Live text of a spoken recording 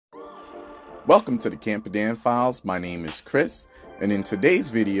Welcome to the Camperdan Files. My name is Chris, and in today's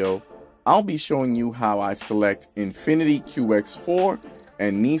video, I'll be showing you how I select Infiniti QX4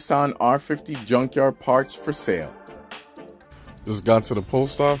 and Nissan R50 Junkyard parts for sale. Just got to the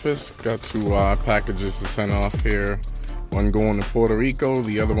post office, got two packages to send off here. One going to Puerto Rico,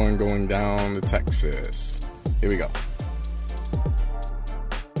 the other one going down to Texas. Here we go.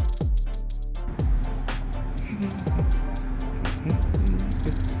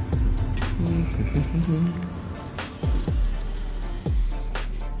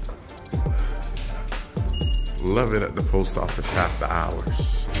 Love it at the post office after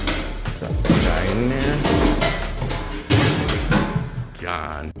hours. Got that guy in there.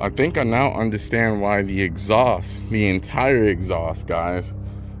 God. I think I now understand why the exhaust, the entire exhaust, guys,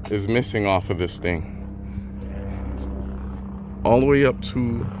 is missing off of this thing. All the way up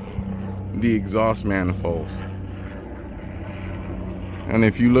to the exhaust manifolds. And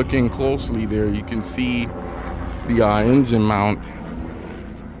if you look in closely there, you can see the engine mount.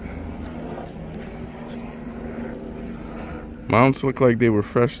 Mounts look like they were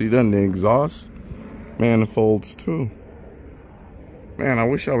freshly done. The exhaust manifolds too. Man, I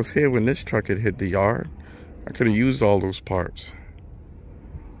wish I was here when this truck had hit the yard. I could have used all those parts.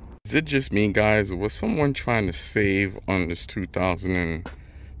 Is it just me, guys, or was someone trying to save on this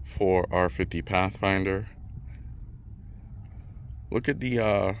 2004 R50 Pathfinder? Look at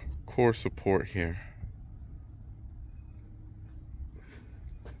the core support here.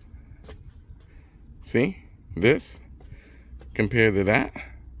 See? This compared to that.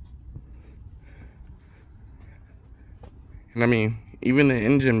 And I mean, even the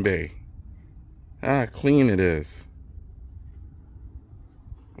engine bay. How clean it is.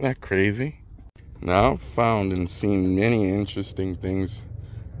 Isn't that crazy? Now, I've found and seen many interesting things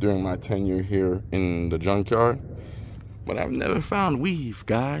during my tenure here in the junkyard. But I've never found weave,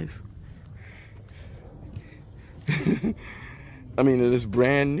 guys. I mean, it is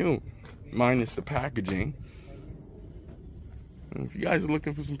brand new, minus the packaging. And if you guys are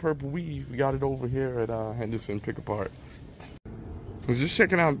looking for some purple weave, we got it over here at Henderson Pick Apart. I was just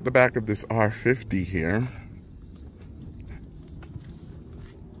checking out the back of this R50 here.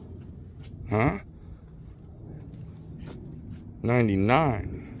 Huh?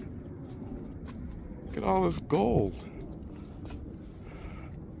 99. Look at all this gold.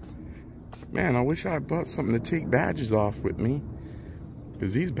 Man, I wish I bought something to take badges off with me,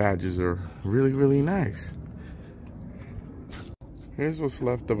 because these badges are really, really nice. Here's what's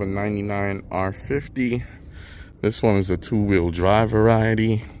left of a 99 R50. This one is a two-wheel drive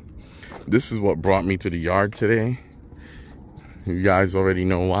variety. This is what brought me to the yard today. You guys already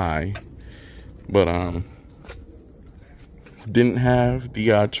know why. But didn't have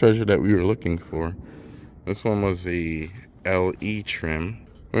the treasure that we were looking for. This one was a LE trim.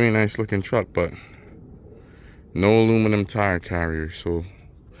 Very nice looking truck, but no aluminum tire carrier, so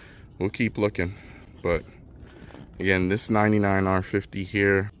we'll keep looking. But again, this 99 R50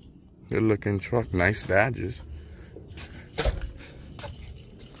 here, good looking truck, nice badges. If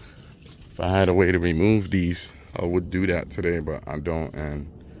I had a way to remove these, I would do that today, but I don't, and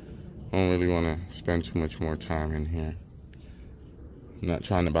I don't really want to spend too much more time in here. I'm not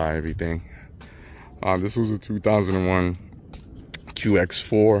trying to buy everything. This was a 2001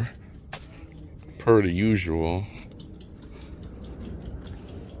 QX4, per the usual.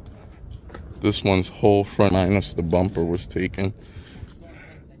 This one's whole front minus the bumper was taken.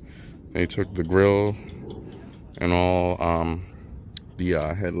 They took the grill and all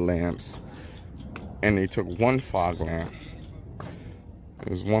the headlamps, and they took one fog lamp.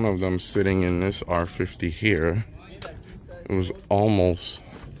 There's one of them sitting in this R50 here. It was almost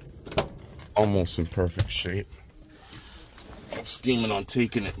in perfect shape. I'm scheming on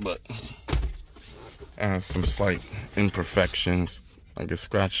taking it, but it has some slight imperfections, like it's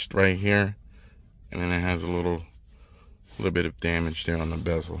scratched right here, and then it has a little bit of damage there on the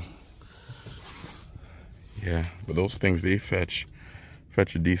bezel. Yeah, but those things, they fetch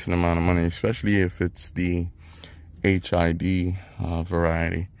a decent amount of money, especially if it's the HID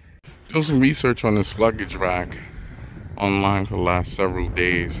variety. Doing some research on this luggage rack online for the last several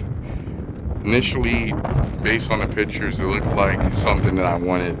days. Initially, based on the pictures, it looked like something that I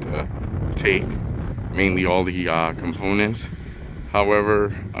wanted to take, mainly all the components.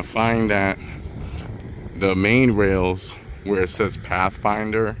 However, I find that the main rails where it says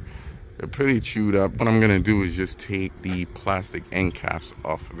Pathfinder, they're pretty chewed up. What I'm gonna do is just take the plastic end caps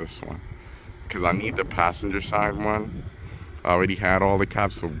off of this one, because I need the passenger side one. I already had all the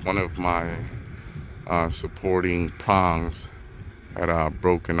caps, so one of my supporting prongs had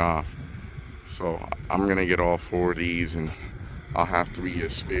broken off. So I'm gonna get all four of these and I'll have 3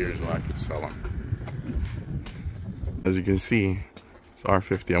 years spares or I could sell them. As you can see, it's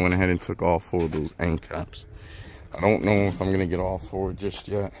R50. I went ahead and took all 4 of those end caps. I don't know if I'm going to get all 4 just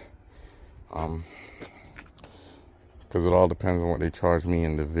yet. Because it all depends on what they charge me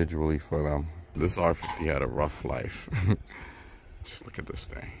individually for them. This R50 had a rough life. Just look at this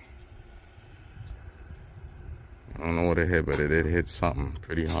thing. I don't know what it hit, but it did hit something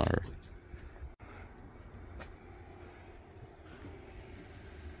pretty hard.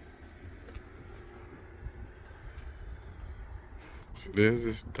 So there's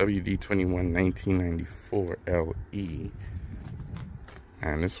this WD-21 1994 LE.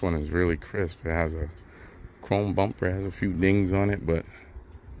 And this one is really crisp. It has a chrome bumper, it has a few dings on it, but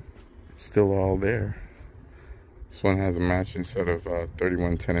it's still all there. This one has a matching set of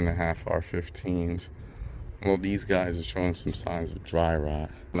 3110.5 R15s. Well, these guys are showing some signs of dry rot.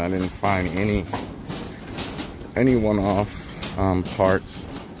 And I didn't find any one-off parts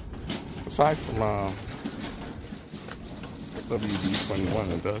aside from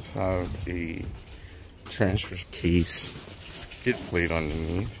WD-21. It does have a transfer case skid plate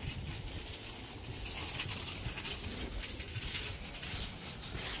underneath.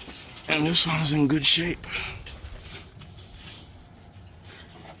 And this one's in good shape.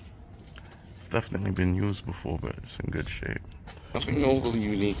 It's definitely been used before, but it's in good shape. Nothing overly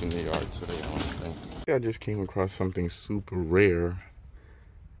unique in the yard today, I don't think. I just came across something super rare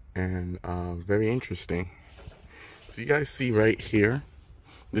and very interesting. So you guys see right here,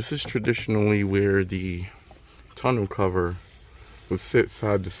 this is traditionally where the tonneau cover would sit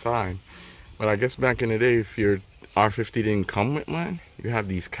side to side. But I guess back in the day, if your R50 didn't come with one, you have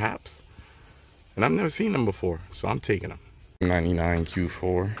these caps. And I've never seen them before, so I'm taking them. 99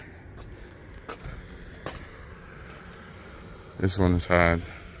 Q4. This one has had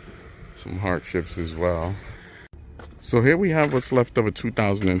some hardships as well. So here we have what's left of a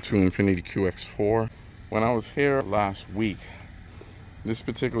 2002 Infiniti QX4. When I was here last week, this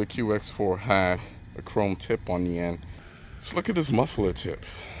particular QX4 had a chrome tip on the end. Just look at this muffler tip.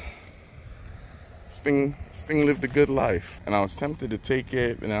 This thing lived a good life. And I was tempted to take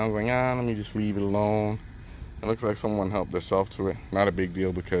it, and I was like, let me just leave it alone. It looks like someone helped themselves to it. Not a big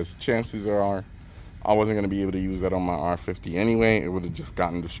deal, because chances are I wasn't going to be able to use that on my R50 anyway. It would have just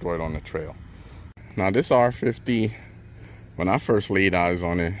gotten destroyed on the trail. Now this R50, when I first laid eyes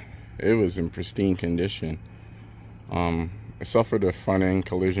on it, it was in pristine condition. It suffered a front end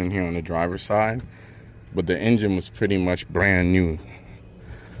collision here on the driver's side, but the engine was pretty much brand new.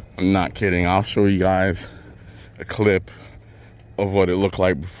 I'm not kidding. I'll show you guys a clip of what it looked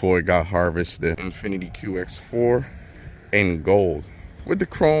like before it got harvested. Infiniti QX4 in gold with the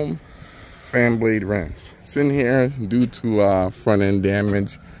chrome fan blade rims. It's in here due to front end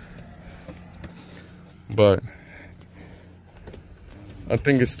damage, but I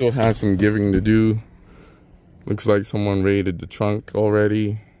think it still has some giving to do. Looks like someone raided the trunk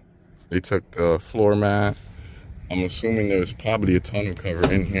already. They took the floor mat. I'm assuming there's probably a tonneau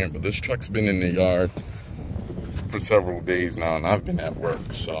cover in here, but this truck's been in the yard for several days now, and I've been at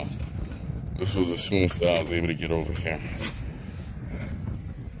work, so this was the soonest that I was able to get over here.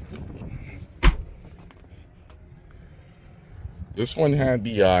 This one had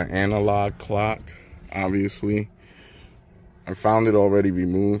the analog clock, obviously. I found it already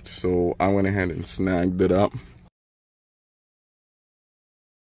removed, so I went ahead and snagged it up.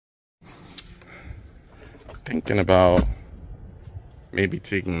 Thinking about maybe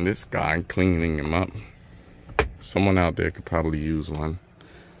taking this guy and cleaning him up. Someone out there could probably use one.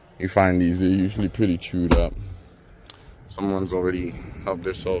 You find these, they're usually pretty chewed up. Someone's already helped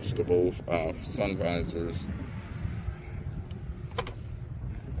themselves to both sun visors.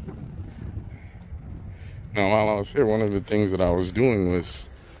 Now, while I was here, one of the things that I was doing was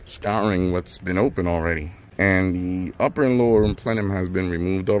scouring what's been open already. And the upper and lower plenum has been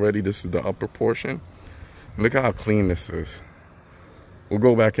removed already. This is the upper portion. Look how clean this is. We'll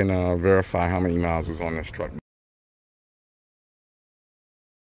go back and verify how many miles was on this truck.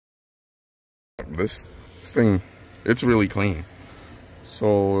 This thing, it's really clean.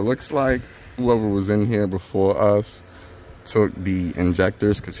 So it looks like whoever was in here before us took the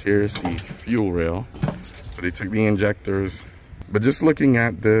injectors, because here's the fuel rail. So they took the injectors. But just looking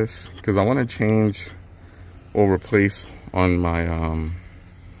at this, because I want to change or replace on my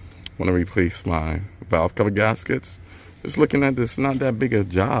valve cover gaskets. Just looking at this, not that big a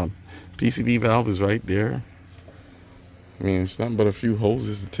job. PCV valve is right there. I mean, it's nothing but a few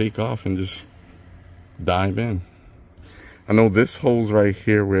hoses to take off and just dive in. I know this hose right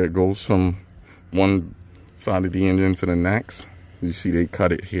here, where it goes from one side of the engine to the next, you see they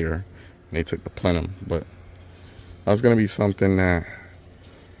cut it here and they took the plenum, but That's gonna be something that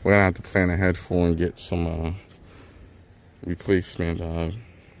we're gonna have to plan ahead for and get some replacement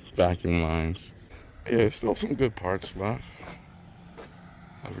vacuum lines. Yeah, still some good parts left.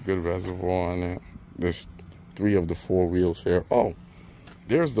 Has a good reservoir on it. There's 3 of the 4 wheels here. Oh,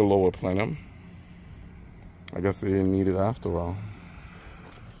 there's the lower plenum. I guess they didn't need it after all.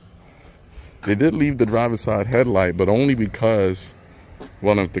 They did leave the driver's side headlight, but only because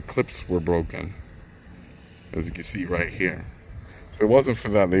one of the clips were broken, as you can see right here. If it wasn't for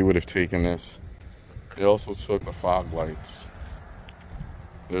that, they would have taken this. They also took the fog lights.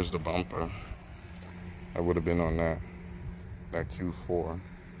 There's the bumper. I would have been on that Q4.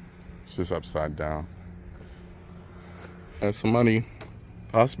 It's just upside down. And some money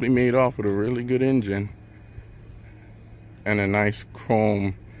possibly made off with a really good engine and a nice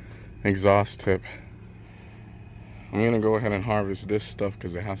chrome exhaust tip. I'm gonna go ahead and harvest this stuff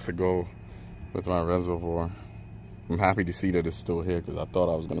because it has to go with my reservoir. I'm happy to see that it's still here because I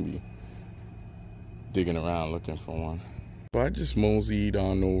thought I was gonna be digging around looking for one. So I just moseyed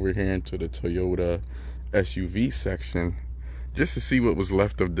on over here into the Toyota SUV section just to see what was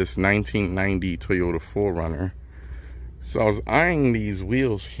left of this 1990 Toyota 4Runner. So I was eyeing these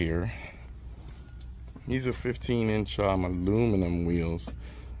wheels here. These are 15-inch aluminum wheels.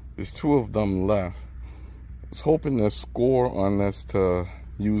 There's 2 of them left. I was hoping to score on this to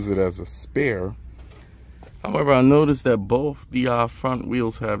use it as a spare. However, I noticed that both the front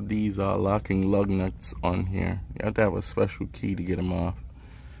wheels have these locking lug nuts on here. You have to have a special key to get them off.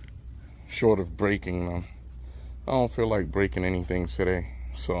 Short of breaking them. I don't feel like breaking anything today.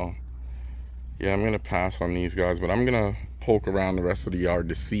 So, yeah, I'm going to pass on these guys. But I'm going to poke around the rest of the yard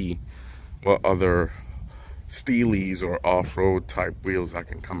to see what other steelies or off-road type wheels I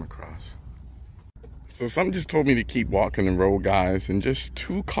can come across. So something just told me to keep walking the road, guys. And just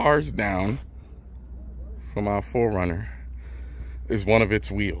 2 cars down from our 4Runner is one of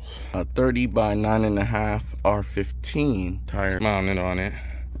its wheels. A 30 by 9.5 R15 tire mounted on it.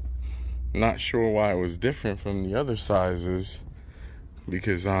 Not sure why it was different from the other sizes,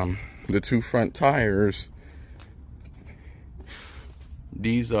 because the 2 front tires,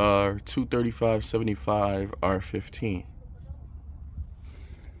 these are 235/75 R15.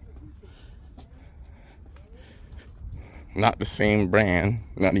 Not the same brand,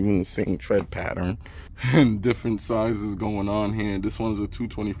 not even the same tread pattern, and different sizes going on here. This one's a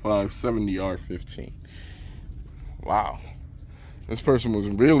 225/70 R15. Wow. This person was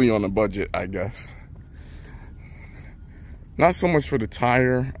really on a budget, I guess. Not so much for the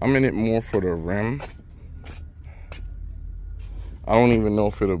tire. I'm in it more for the rim. I don't even know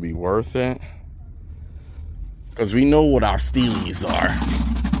if it'll be worth it, because we know what our steelies are.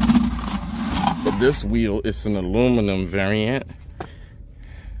 But this wheel is an aluminum variant.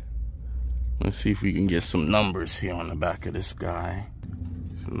 Let's see if we can get some numbers here on the back of this guy.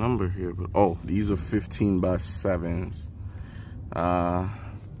 There's a number here, but oh, these are 15 by 7s. Yeah,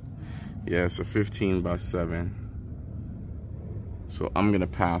 it's a 15 by 7. So I'm gonna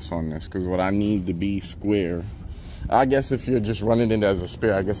pass on this because what I need to be square. I guess if you're just running it as a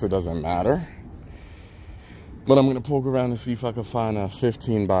spare, I guess it doesn't matter. But I'm gonna poke around and see if I can find a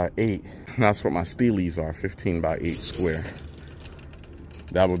 15 by 8. And that's what my steelies are, 15 by 8 square.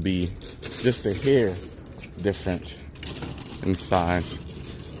 That would be just a hair different in size.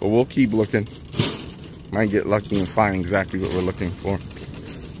 But we'll keep looking. Might get lucky and find exactly what we're looking for.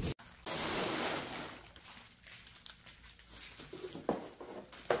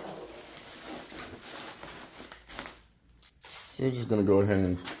 So we're just gonna go ahead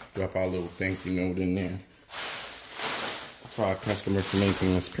and drop our little thank you note in there for our customer for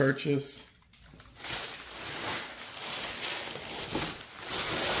making this purchase.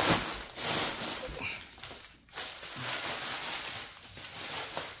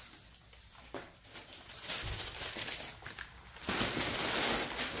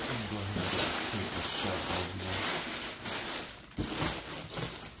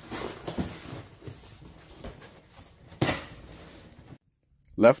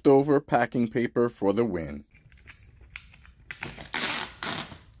 Leftover packing paper for the win.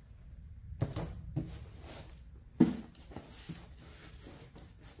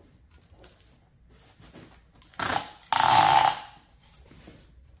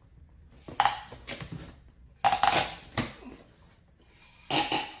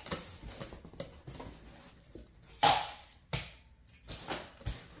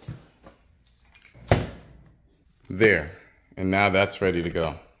 There, and now that's ready to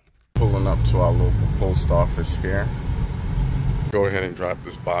go. Pulling up to our local post office here. Go ahead and drop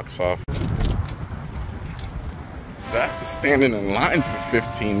this box off. After standing in line for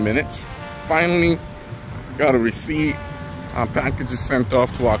 15 minutes, finally got a receipt. Our package is sent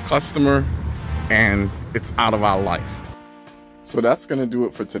off to our customer, and it's out of our life. So that's gonna do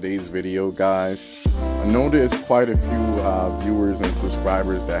it for today's video, guys. I know there's quite a few viewers and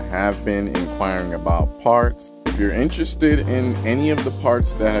subscribers that have been inquiring about parts. If you're interested in any of the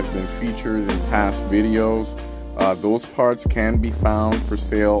parts that have been featured in past videos, those parts can be found for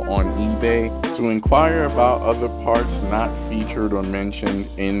sale on eBay. To inquire about other parts not featured or mentioned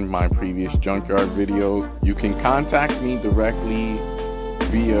in my previous junkyard videos, you can contact me directly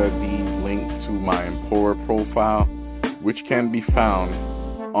via the link to my Emporer profile, which can be found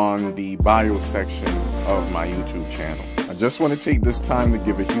on the bio section of my YouTube channel. I just want to take this time to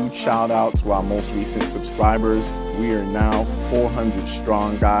give a huge shout out to our most recent subscribers. We are now 400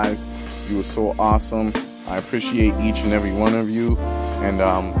 strong, guys. You are so awesome. I appreciate each and every one of you. And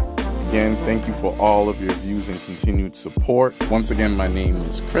again, thank you for all of your views and continued support. Once again, my name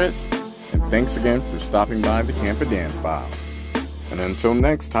is Chris, and thanks again for stopping by the Camper Dan Files. And until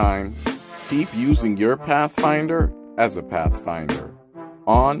next time, keep using your Pathfinder as a Pathfinder,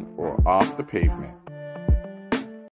 on or off the pavement.